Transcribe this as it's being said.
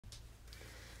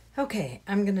Okay,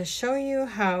 I'm going to show you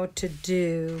how to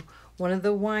do one of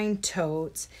the wine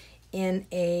totes in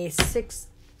a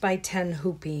 6x10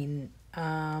 hooping,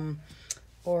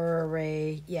 or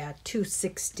a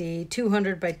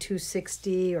 200 by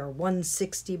 260 or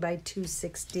 160 by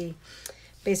 260,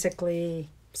 basically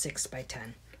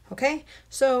 6x10. Okay,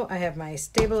 so I have my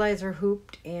stabilizer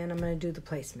hooped and I'm going to do the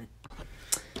placement.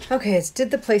 Okay, it's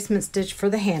did the placement stitch for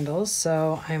the handles,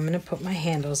 so I'm going to put my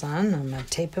handles on. I'm going to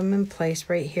tape them in place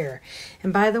right here.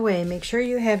 And by the way, make sure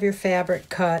you have your fabric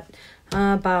cut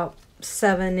about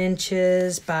 7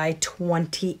 inches by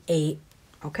 28,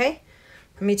 okay?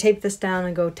 Let me tape this down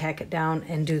and go tack it down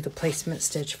and do the placement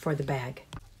stitch for the bag.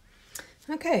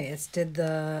 Okay, it's did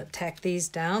the tack these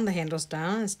down, the handles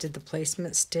down. It's did the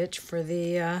placement stitch for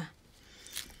the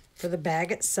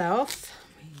bag itself.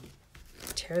 Let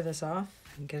me tear this off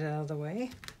and get it out of the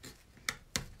way.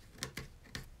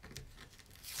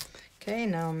 Okay,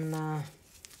 now I'm gonna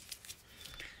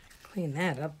clean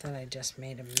that up that I just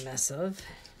made a mess of.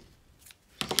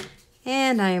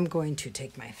 And I am going to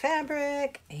take my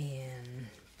fabric and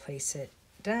place it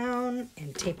down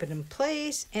and tape it in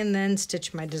place and then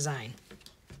stitch my design.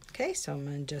 Okay, so I'm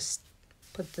going to just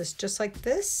put this just like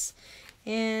this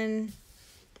and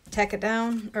tack it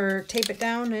down or tape it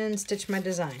down and stitch my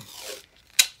design.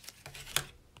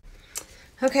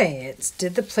 Okay, it's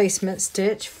did the placement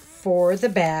stitch for the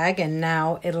bag and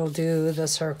now it'll do the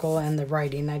circle and the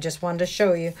writing. I just wanted to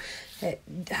show you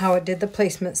how it did the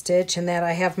placement stitch and that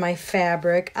I have my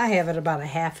fabric. I have it about a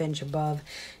 1/2 inch above.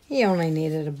 You only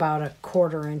need it about a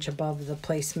 1/4 inch above the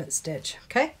placement stitch,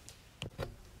 okay?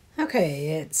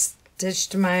 Okay, it's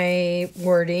stitched my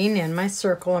wording and my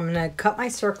circle. I'm going to cut my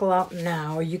circle out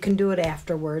now. You can do it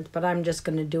afterwards, but I'm just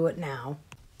going to do it now.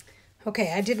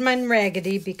 Okay, I did mine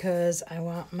raggedy because I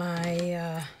want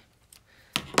my,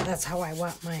 that's how I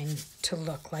want mine to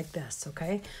look, like this,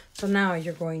 okay? So now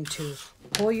you're going to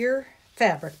pull your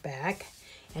fabric back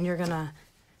and you're going to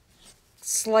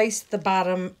slice the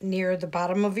bottom near the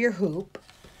bottom of your hoop.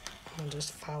 I'll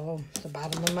just follow the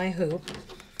bottom of my hoop.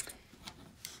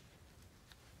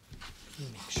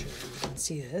 Make sure you can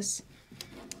see this.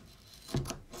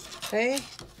 Okay,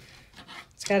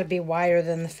 it's got to be wider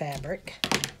than the fabric.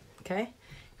 Okay,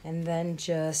 and then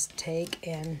just take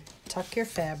and tuck your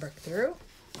fabric through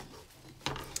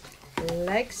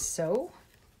like so.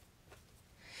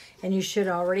 And you should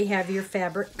already have your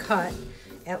fabric cut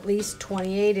at least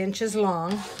 28 inches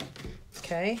long.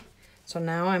 Okay, so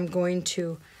now I'm going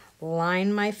to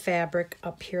line my fabric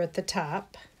up here at the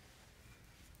top.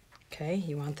 Okay,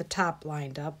 you want the top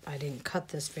lined up. I didn't cut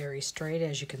this very straight,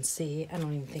 as you can see. I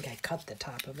don't even think I cut the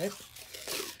top of it.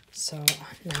 So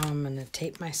now I'm going to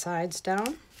tape my sides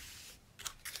down.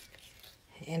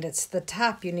 And it's the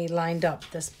top you need lined up.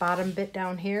 This bottom bit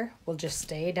down here will just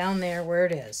stay down there where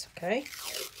it is, okay?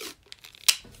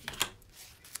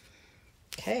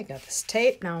 Okay, I got this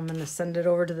tape. Now I'm going to send it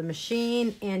over to the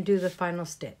machine and do the final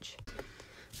stitch.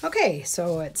 Okay,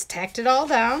 so it's tacked it all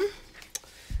down.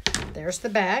 There's the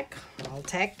back, all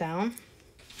tacked down.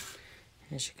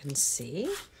 As you can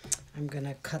see, I'm going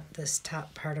to cut this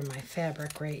top part of my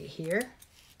fabric right here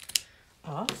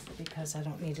off because I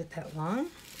don't need it that long.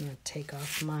 I'm going to take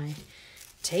off my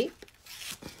tape,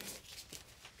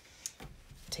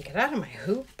 take it out of my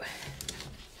hoop,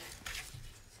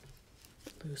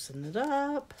 loosen it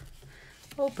up,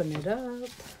 open it up,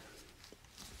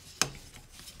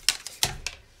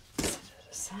 set it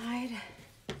aside.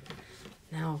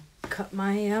 Now cut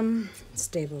my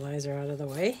stabilizer out of the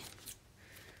way,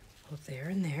 both there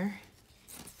and there.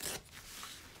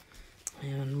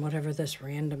 And whatever this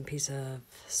random piece of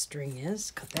string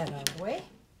is, cut that out of the way.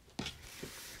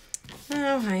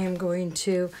 Now I am going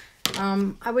to,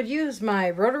 I would use my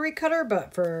rotary cutter,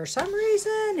 but for some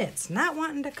reason it's not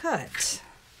wanting to cut.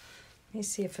 Let me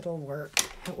see if it'll work.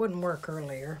 It wouldn't work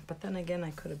earlier, but then again,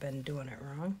 I could have been doing it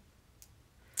wrong.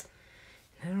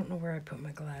 I don't know where I put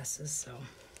my glasses, so.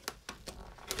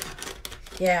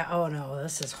 Yeah, oh no,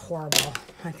 this is horrible.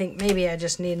 I think maybe I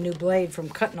just need a new blade from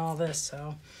cutting all this,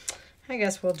 so I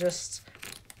guess we'll just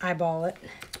eyeball it.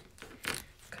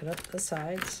 Cut up the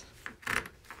sides.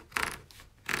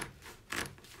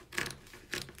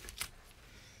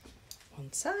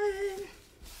 One side.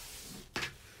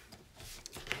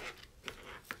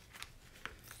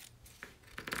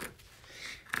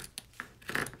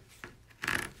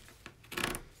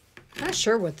 Not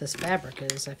sure what this fabric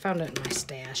is. I found it in my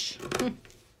stash.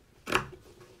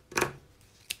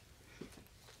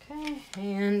 Okay,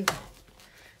 and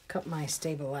cut my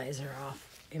stabilizer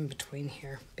off in between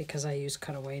here because I use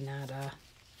cutaway,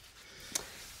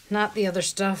 not the other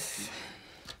stuff.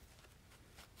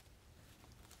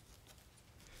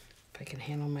 I can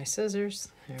handle my scissors.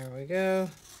 There we go.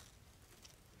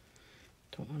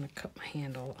 Don't want to cut my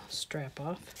handle strap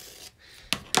off.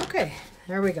 Okay,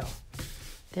 there we go.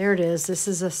 There it is. This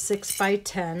is a 6 by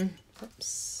 10.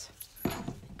 Oops.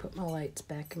 Put my lights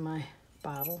back in my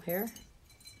bottle here.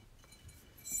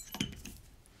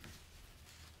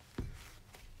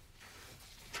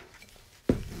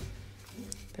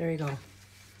 There you go.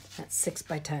 That's 6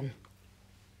 by 10.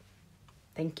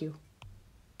 Thank you.